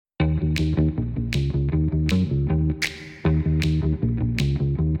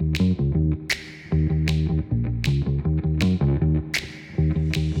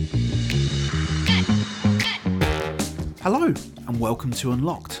Hello, and welcome to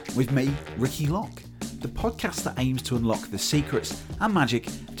Unlocked with me, Ricky Lock, the podcast that aims to unlock the secrets and magic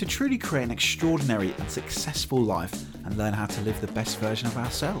to truly create an extraordinary and successful life and learn how to live the best version of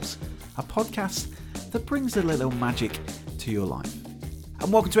ourselves. A podcast that brings a little magic to your life.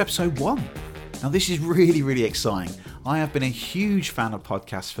 And welcome to episode 1. Now, this is really exciting. I have been a huge fan of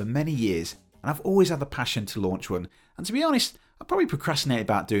podcasts for many years, and I've always had the passion to launch one. And to be honest, I probably procrastinated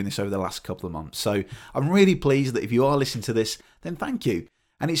about doing this over the last couple of months. So I'm really pleased that if you are listening to this, then thank you.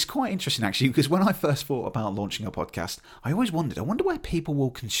 And it's quite interesting actually, because when I first thought about launching a podcast, I always wondered, I wonder where people will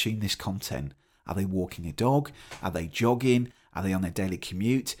consume this content. Are they walking a dog? Are they jogging? Are they on their daily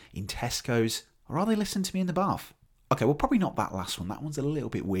commute? In Tesco's? Or are they listening to me in the bath? Okay, well, probably not that last one. That one's a little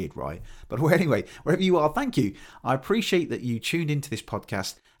bit weird, right? But anyway, wherever you are, thank you. I appreciate that you tuned into this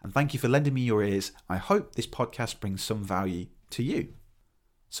podcast, and thank you for lending me your ears. I hope this podcast brings some value to you.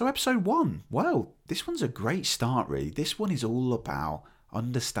 So episode 1, well, this one's a great start really. This one is all about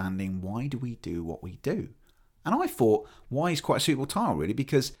understanding why do we do what we do. And I thought why is quite a suitable title really,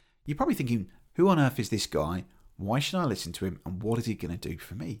 because you're probably thinking, who on earth is this guy? Why should I listen to him? And what is he going to do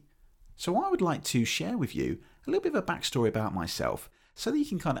for me? So I would like to share with you a little bit of a backstory about myself so that you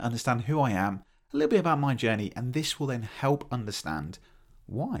can kind of understand who I am, a little bit about my journey, and this will then help understand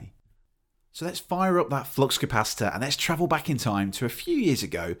why. So let's fire up that flux capacitor and let's travel back in time to a few years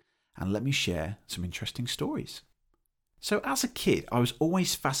ago and let me share some interesting stories. So as a kid, I was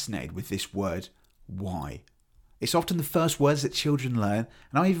always fascinated with this word, why. It's often the first words that children learn,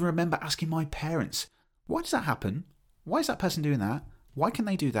 and I even remember asking my parents, why does that happen? Why is that person doing that? Why can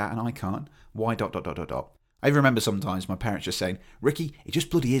they do that and I can't? Why ... I even remember sometimes my parents just saying, Ricky, it just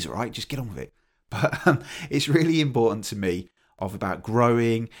bloody is, alright, just get on with it. But it's really important to me about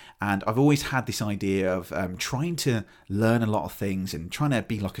growing, and I've always had this idea of trying to learn a lot of things and trying to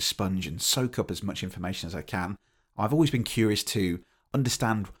be like a sponge and soak up as much information as I can. I've always been curious to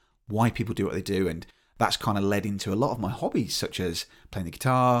understand why people do what they do, and that's kind of led into a lot of my hobbies, such as playing the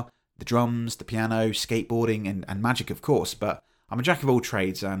guitar, the drums, the piano, skateboarding, and magic, of course. But I'm a jack of all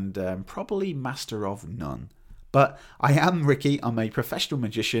trades and probably master of none. But I am Ricky. I'm a professional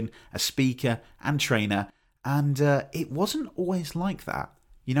magician, a speaker and trainer. And it wasn't always like that.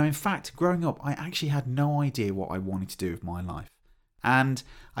 You know, in fact, growing up, I actually had no idea what I wanted to do with my life. And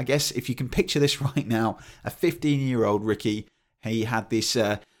I guess if you can picture this right now, a 15-year-old Ricky, he had this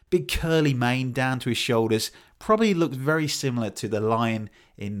big curly mane down to his shoulders, probably looked very similar to the lion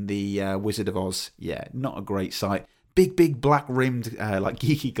in the Wizard of Oz. Yeah, not a great sight. Big black rimmed like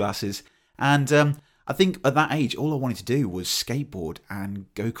geeky glasses. And I think at that age, all I wanted to do was skateboard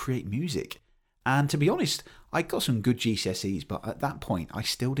and go create music. And to be honest, I got some good GCSEs, but at that point, I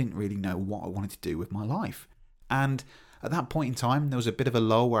still didn't really know what I wanted to do with my life. And at that point in time, there was a bit of a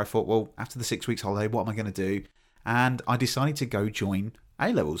lull where I thought, well, after the 6 weeks holiday, what am I going to do? And I decided to go join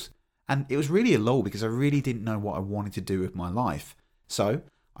A-levels. And it was really a lull because I really didn't know what I wanted to do with my life. So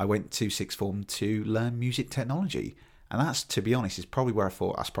I went to sixth form to learn music technology. And that's, to be honest, is probably where I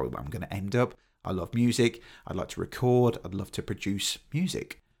thought that's probably where I'm going to end up. I love music. I'd like to record. I'd love to produce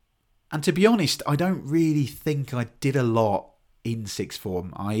music. And to be honest, I don't really think I did a lot in sixth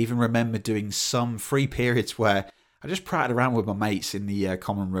form. I even remember doing some free periods where I just pratted around with my mates in the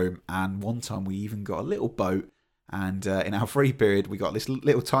common room. And one time we even got a little boat. And in our free period, we got this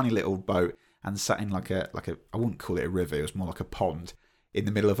tiny little boat and sat in like a I wouldn't call it a river. It was more like a pond in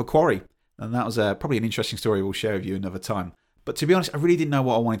the middle of a quarry. And that was probably an interesting story we'll share with you another time. But to be honest, I really didn't know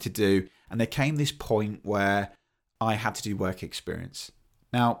what I wanted to do. And there came this point where I had to do work experience.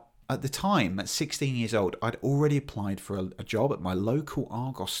 Now, at the time, at 16 years old, I'd already applied for a job at my local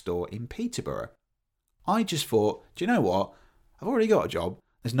Argos store in Peterborough. I just thought, do you know what? I've already got a job.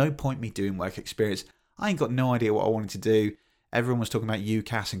 There's no point me doing work experience. I ain't got no idea what I wanted to do. Everyone was talking about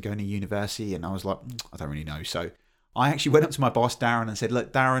UCAS and going to university, and I was like, I don't really know. So I actually went up to my boss, Darren, and said,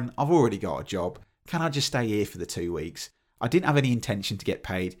 look, Darren, I've already got a job. Can I just stay here for the 2 weeks? I didn't have any intention to get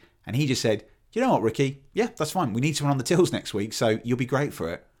paid. And he just said, you know what, Ricky? Yeah, that's fine. We need someone on the tills next week, so you'll be great for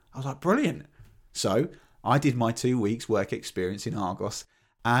it. I was like, brilliant. So I did my 2 weeks work experience in Argos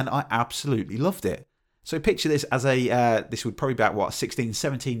and I absolutely loved it. So picture this as this would probably be about a 16,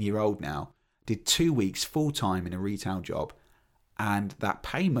 17-year-old now, did 2 weeks full time in a retail job. And that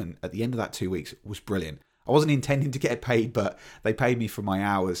payment at the end of that 2 weeks was brilliant. I wasn't intending to get paid, but they paid me for my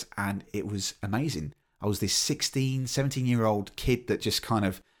hours and it was amazing. I was this 16, 17-year-old kid that just kind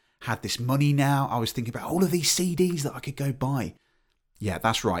of had this money now. I was thinking about all of these CDs that I could go buy. Yeah,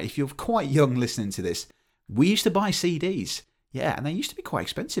 that's right. If you're quite young listening to this, we used to buy CDs. Yeah, and they used to be quite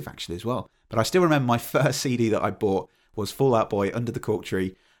expensive actually as well. But I still remember my first CD that I bought was Fall Out Boy, Under the Cork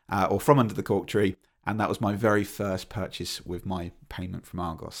Tree, or From Under the Cork Tree. And that was my very first purchase with my payment from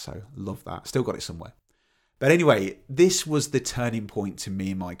Argos. So love that. Still got it somewhere. But anyway, this was the turning point to me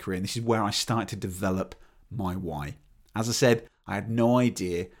in my career. And this is where I started to develop my why. As I said, I had no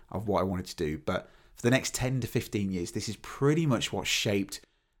idea of what I wanted to do. But for the next 10 to 15 years, this is pretty much what shaped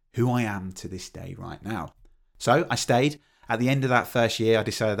who I am to this day right now. So I stayed. At the end of that first year, I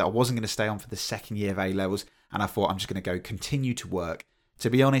decided that I wasn't going to stay on for the second year of A-levels. And I thought I'm just going to go continue to work. To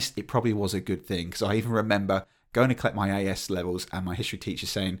be honest, it probably was a good thing, because I even remember going to collect my AS levels and my history teacher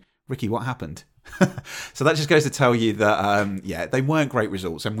saying, "Ricky, what happened?" So that just goes to tell you that, they weren't great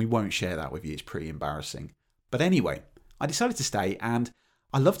results, and we won't share that with you. It's pretty embarrassing. But anyway, I decided to stay and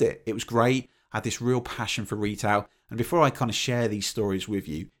I loved it. It was great. I had this real passion for retail. And before I kind of share these stories with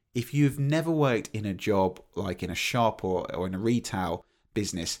you, if you've never worked in a job like in a shop or in a retail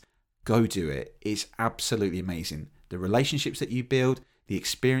business, go do it. It's absolutely amazing. The relationships that you build, the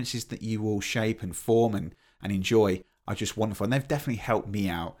experiences that you will shape and form and enjoy are just wonderful. And they've definitely helped me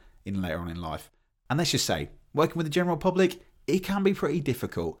out in later on in life. And let's just say, working with the general public, it can be pretty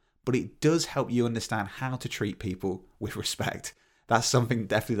difficult, but it does help you understand how to treat people with respect. That's something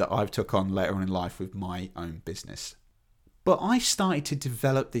definitely that I've took on later on in life with my own business. But I started to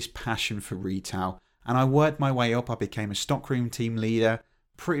develop this passion for retail, and I worked my way up. I became a stockroom team leader.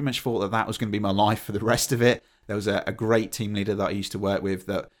 Pretty much thought that was going to be my life for the rest of it. There was a great team leader that I used to work with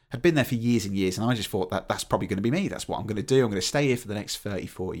that had been there for years and years, and I just thought that that's probably going to be me. That's what I'm going to do. I'm going to stay here for the next 30,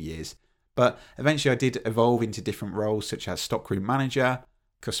 40 years. But eventually I did evolve into different roles, such as stockroom manager,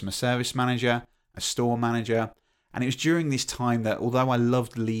 customer service manager, a store manager. And it was during this time that, although I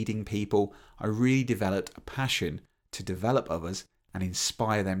loved leading people, I really developed a passion to develop others and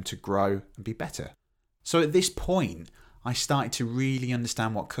inspire them to grow and be better. So at this point, I started to really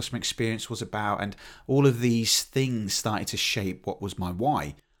understand what customer experience was about, and all of these things started to shape what was my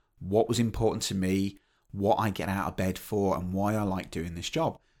why, what was important to me, what I get out of bed for, and why I like doing this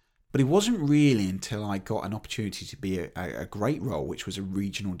job. But it wasn't really until I got an opportunity to be a great role, which was a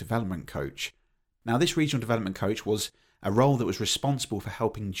regional development coach. Now, this regional development coach was a role that was responsible for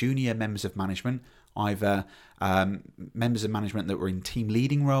helping junior members of management, either members of management that were in team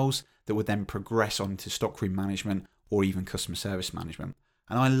leading roles that would then progress on to stockroom management or even customer service management.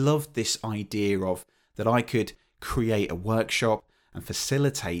 And I loved this idea of that I could create a workshop and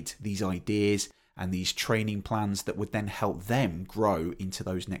facilitate these ideas and these training plans that would then help them grow into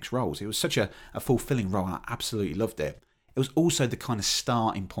those next roles. It was such a fulfilling role, and I absolutely loved it. It was also the kind of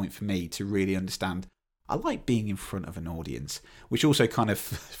starting point for me to really understand I like being in front of an audience, which also kind of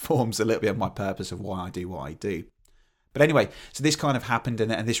forms a little bit of my purpose of why I do what I do. But anyway, so this kind of happened,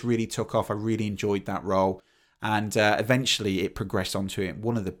 and this really took off. I really enjoyed that role, and eventually it progressed onto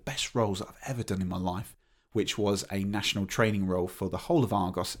one of the best roles that I've ever done in my life, which was a national training role for the whole of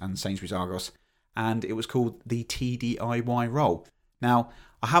Argos and Sainsbury's Argos, and it was called the TDIY role. Now,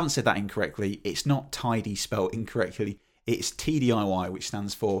 I haven't said that incorrectly. It's not tidy spelled incorrectly. It's TDIY, which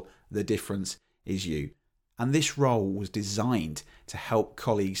stands for The Difference Is You. And this role was designed to help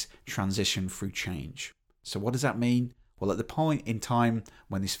colleagues transition through change. So what does that mean? Well, at the point in time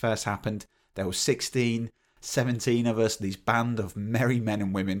when this first happened, there were 16, 17 of us, these band of merry men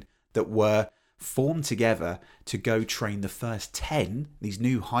and women that were formed together to go train the first 10, these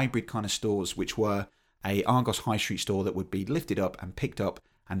new hybrid kind of stores, which were a Argos High Street store that would be lifted up and picked up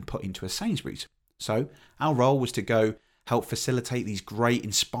and put into a Sainsbury's. So our role was to go help facilitate these great,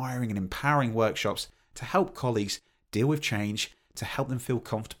 inspiring and empowering workshops to help colleagues deal with change, to help them feel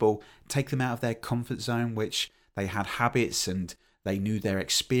comfortable, take them out of their comfort zone, which they had habits and they knew their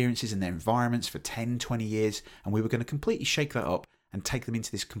experiences and their environments for 10, 20 years. And we were going to completely shake that up and take them into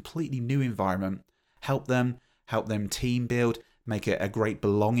this completely new environment, help them team build, make a great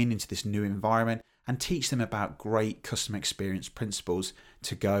belonging into this new environment, and teach them about great customer experience principles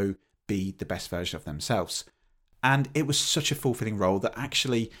to go be the best version of themselves. And it was such a fulfilling role that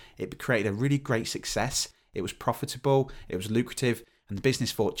actually it created a really great success. It was profitable, it was lucrative, and the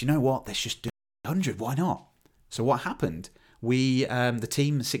business thought, do you know what, let's just do 100, why not? So what happened? We, the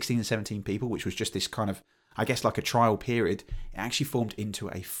team, 16 and 17 people, which was just this kind of, I guess like a trial period, it actually formed into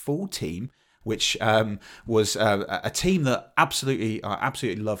a full team, which was a team that I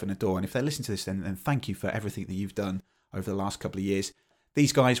absolutely love and adore. And if they listen to this, then thank you for everything that you've done over the last couple of years.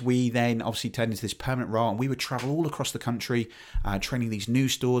 These guys, we then obviously turned into this permanent role, and we would travel all across the country, training these new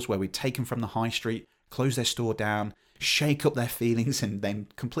stores where we'd take them from the high street, close their store down, shake up their feelings, and then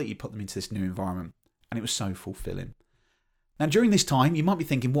completely put them into this new environment. And it was so fulfilling. Now, during this time, you might be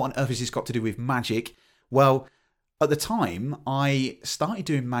thinking, what on earth has this got to do with magic? Well, at the time, I started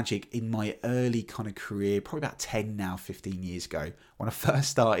doing magic in my early kind of career, probably about 10 now, 15 years ago. When I first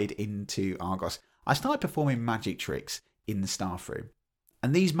started into Argos, I started performing magic tricks in the staff room.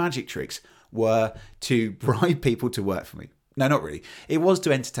 And these magic tricks were to bribe people to work for me. No, not really. It was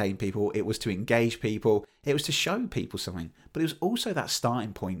to entertain people. It was to engage people. It was to show people something. But it was also that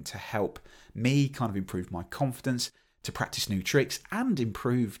starting point to help me kind of improve my confidence, to practice new tricks, and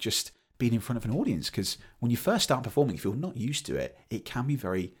improve just being in front of an audience. Because when you first start performing, if you're not used to it, it can be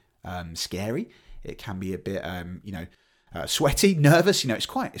very scary. It can be a bit, sweaty, nervous. It's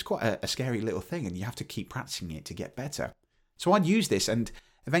quite a scary little thing, and you have to keep practicing it to get better. So I'd use this, and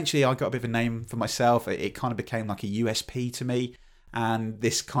eventually I got a bit of a name for myself. It kind of became like a USP to me, and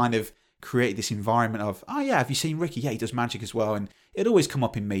this kind of created this environment of, oh yeah, have you seen Ricky? Yeah, he does magic as well. And it'd always come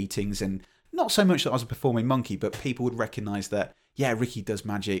up in meetings, and not so much that I was a performing monkey, but people would recognise that, yeah, Ricky does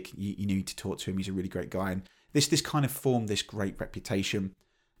magic. You need to talk to him. He's a really great guy. And this kind of formed this great reputation.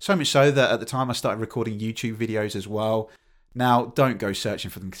 So much so that at the time I started recording YouTube videos as well. Now, don't go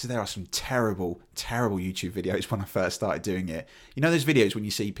searching for them because there are some terrible, terrible YouTube videos when I first started doing it. You know those videos when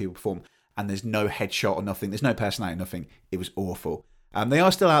you see people perform and there's no headshot or nothing, there's no personality, nothing. It was awful. They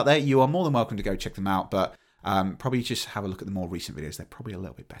are still out there. You are more than welcome to go check them out, but probably just have a look at the more recent videos. They're probably a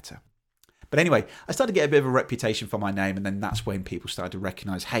little bit better. But anyway, I started to get a bit of a reputation for my name, and then that's when people started to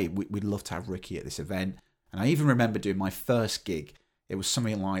recognise, hey, we'd love to have Ricky at this event. And I even remember doing my first gig. It was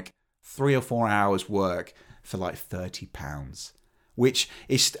something like 3 or 4 hours work for like £30, which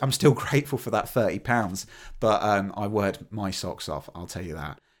is, I'm still grateful for that £30, but I worked my socks off, I'll tell you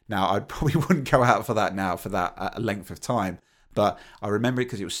that. Now, I probably wouldn't go out for that now for that length of time, but I remember it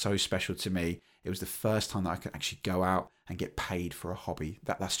because it was so special to me. It was the first time that I could actually go out and get paid for a hobby.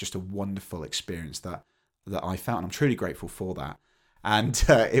 That's just a wonderful experience that I felt, and I'm truly grateful for that. And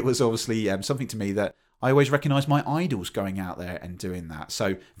it was obviously something to me that I always recognised my idols going out there and doing that.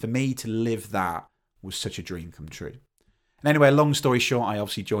 So for me to live that was such a dream come true. And anyway, long story short, I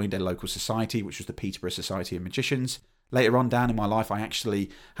obviously joined a local society, which was the Peterborough Society of Magicians. Later on down in my life, I actually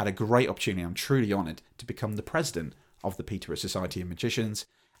had a great opportunity. I'm truly honoured to become the president of the Peterborough Society of Magicians.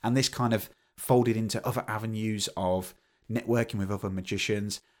 And this kind of folded into other avenues of networking with other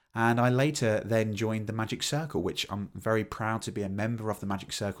magicians. And I later then joined the Magic Circle, which I'm very proud to be a member of the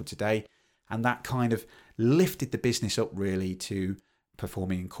Magic Circle today. And that kind of lifted the business up really to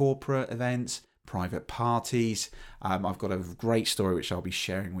performing in corporate events, private parties. I've got a great story which I'll be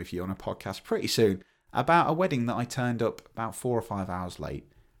sharing with you on a podcast pretty soon about a wedding that I turned up about 4 or 5 hours late.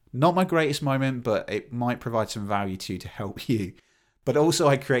 Not my greatest moment, but it might provide some value to you to help you. But also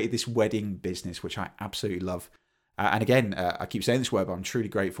I created this wedding business, which I absolutely love. And again, I keep saying this word, but I'm truly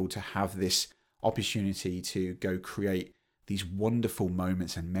grateful to have this opportunity to go create these wonderful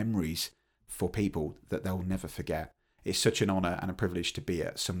moments and memories for people that they'll never forget. It's such an honour and a privilege to be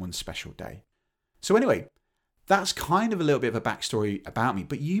at someone's special day. So anyway, that's kind of a little bit of a backstory about me,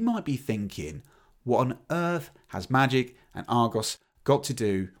 but you might be thinking, what on earth has magic and Argos got to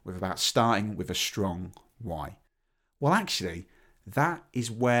do with about starting with a strong why? Well, actually, that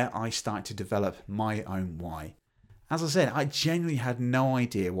is where I started to develop my own why. As I said, I genuinely had no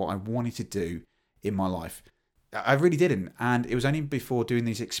idea what I wanted to do in my life. I really didn't. And it was only before doing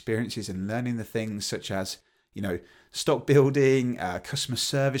these experiences and learning the things such as, stock building, customer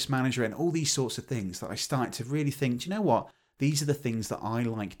service manager, and all these sorts of things that I started to really think, do you know what? These are the things that I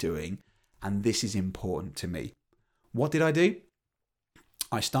like doing, and this is important to me. What did I do?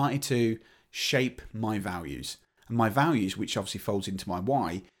 I started to shape my values. And my values, which obviously folds into my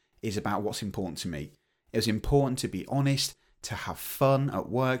why, is about what's important to me. It was important to be honest, to have fun at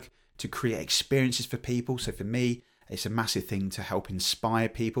work, to create experiences for people. So for me, it's a massive thing to help inspire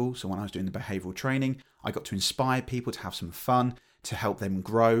people. So when I was doing the behavioural training, I got to inspire people to have some fun, to help them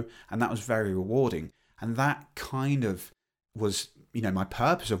grow. And that was very rewarding. And that kind of was, my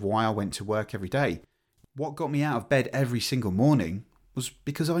purpose of why I went to work every day. What got me out of bed every single morning was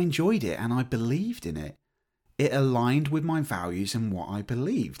because I enjoyed it and I believed in it. It aligned with my values and what I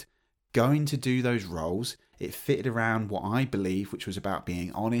believed. Going to do those roles, it fitted around what I believe, which was about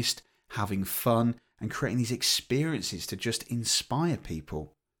being honest, having fun, and creating these experiences to just inspire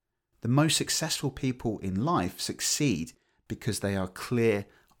people. The most successful people in life succeed because they are clear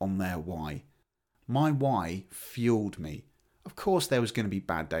on their why. My why fueled me. Of course, there was going to be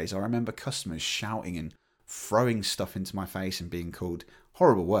bad days. I remember customers shouting and throwing stuff into my face and being called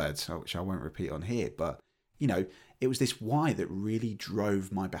horrible words, which I won't repeat on here. But, it was this why that really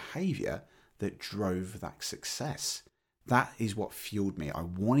drove my behaviour, that drove that success. That is what fueled me. I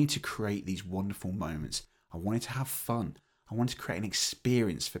wanted to create these wonderful moments. I wanted to have fun. I wanted to create an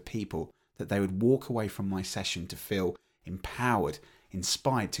experience for people that they would walk away from my session to feel empowered,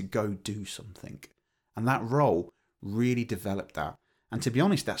 inspired to go do something. And that role really developed that. And to be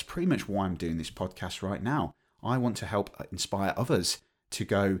honest, that's pretty much why I'm doing this podcast right now. I want to help inspire others to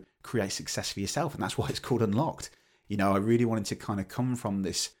go create success for yourself. And that's why it's called Unlocked. I really wanted to kind of come from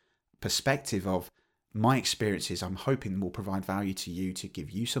this perspective of my experiences. I'm hoping will provide value to you to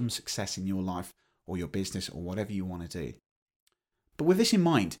give you some success in your life or your business or whatever you want to do. But with this in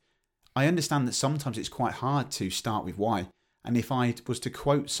mind, I understand that sometimes it's quite hard to start with why. And if I was to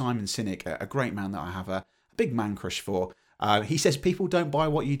quote Simon Sinek, a great man that I have a big man crush for, he says, people don't buy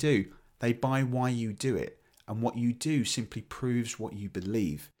what you do, they buy why you do it. And what you do simply proves what you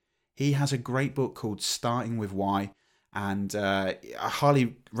believe. He has a great book called Starting With Why, and I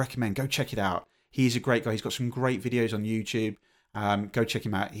highly recommend, go check it out. He's a great guy. He's got some great videos on YouTube. Go check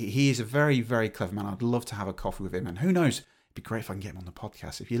him out. He is a very, very clever man. I'd love to have a coffee with him. And who knows, it'd be great if I can get him on the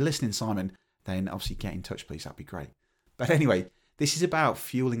podcast. If you're listening, Simon, then obviously get in touch, please. That'd be great. But anyway, this is about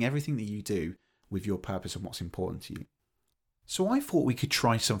fueling everything that you do with your purpose and what's important to you. So I thought we could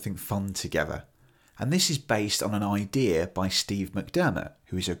try something fun together. And this is based on an idea by Steve McDermott,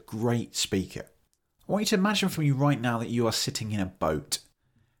 who is a great speaker. I want you to imagine for me right now that you are sitting in a boat.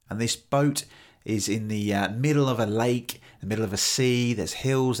 And this boat is in the middle of a lake, the middle of a sea. There's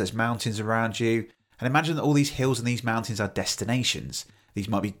hills, there's mountains around you. And imagine that all these hills and these mountains are destinations. These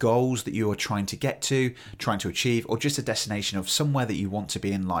might be goals that you are trying to get to, trying to achieve, or just a destination of somewhere that you want to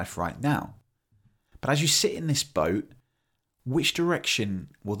be in life right now. But as you sit in this boat, which direction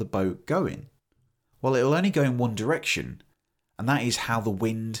will the boat go in? Well, it'll only go in one direction, and that is how the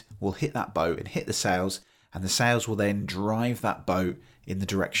wind will hit that boat and hit the sails, and the sails will then drive that boat in the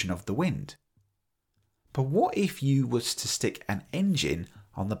direction of the wind. But what if you was to stick an engine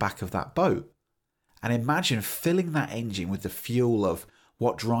on the back of that boat? And imagine filling that engine with the fuel of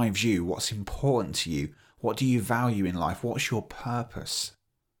what drives you, what's important to you, what do you value in life, what's your purpose?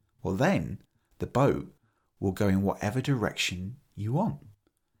 Well, then the boat will go in whatever direction you want.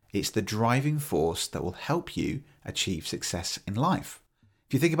 It's the driving force that will help you achieve success in life.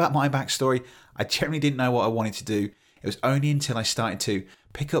 If you think about my backstory, I generally didn't know what I wanted to do. It was only until I started to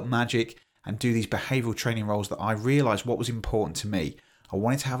pick up magic and do these behavioral training roles that I realized what was important to me. I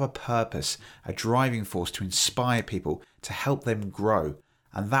wanted to have a purpose, a driving force to inspire people, to help them grow.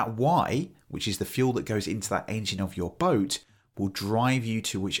 And that why, which is the fuel that goes into that engine of your boat, will drive you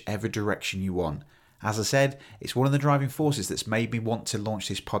to whichever direction you want. As I said, it's one of the driving forces that's made me want to launch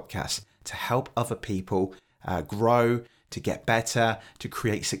this podcast, to help other people grow, to get better, to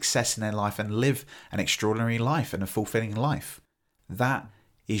create success in their life and live an extraordinary life and a fulfilling life. That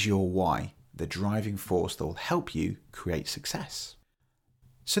is your why, the driving force that will help you create success.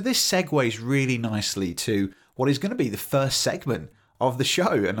 So this segues really nicely to what is going to be the first segment of the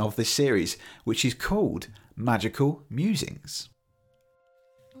show and of this series, which is called Magical Musings.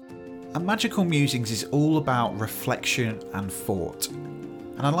 And Magical Musings is all about reflection and thought.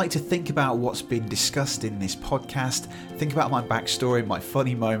 And I like to think about what's been discussed in this podcast, think about my backstory, my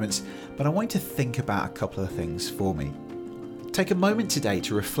funny moments, but I want you to think about a couple of things for me. Take a moment today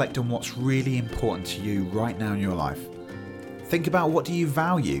to reflect on what's really important to you right now in your life. Think about, what do you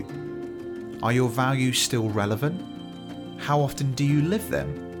value? Are your values still relevant? How often do you live them?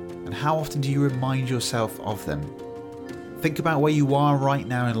 And how often do you remind yourself of them? Think about where you are right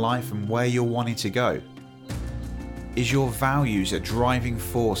now in life and where you're wanting to go. Is your values a driving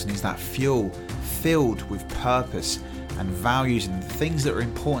force, and is that fuel filled with purpose and values and things that are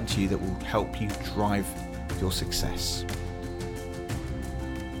important to you that will help you drive your success?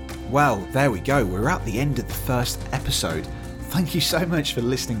 Well, there we go. We're at the end of the first episode. Thank you so much for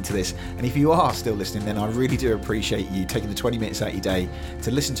listening to this. And if you are still listening, then I really do appreciate you taking the 20 minutes out of your day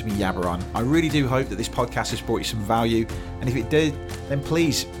to listen to me yabber on. I really do hope that this podcast has brought you some value. And if it did, then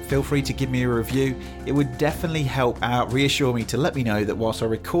please feel free to give me a review. It would definitely help out, reassure me to let me know that whilst I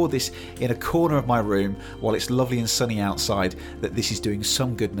record this in a corner of my room while it's lovely and sunny outside, that this is doing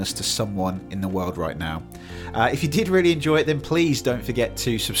some goodness to someone in the world right now. If you did really enjoy it, then please don't forget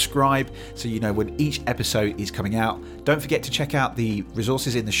to subscribe so you know when each episode is coming out. Don't forget to check out the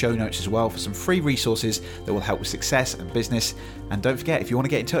resources in the show notes as well for some free resources that will help with success and business. And don't forget, if you want to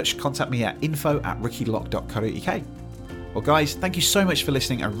get in touch, contact me at info@rickylock.co.uk. Well guys, thank you so much for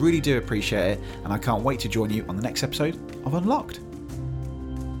listening. I really do appreciate it, and I can't wait to join you on the next episode of Unlocked.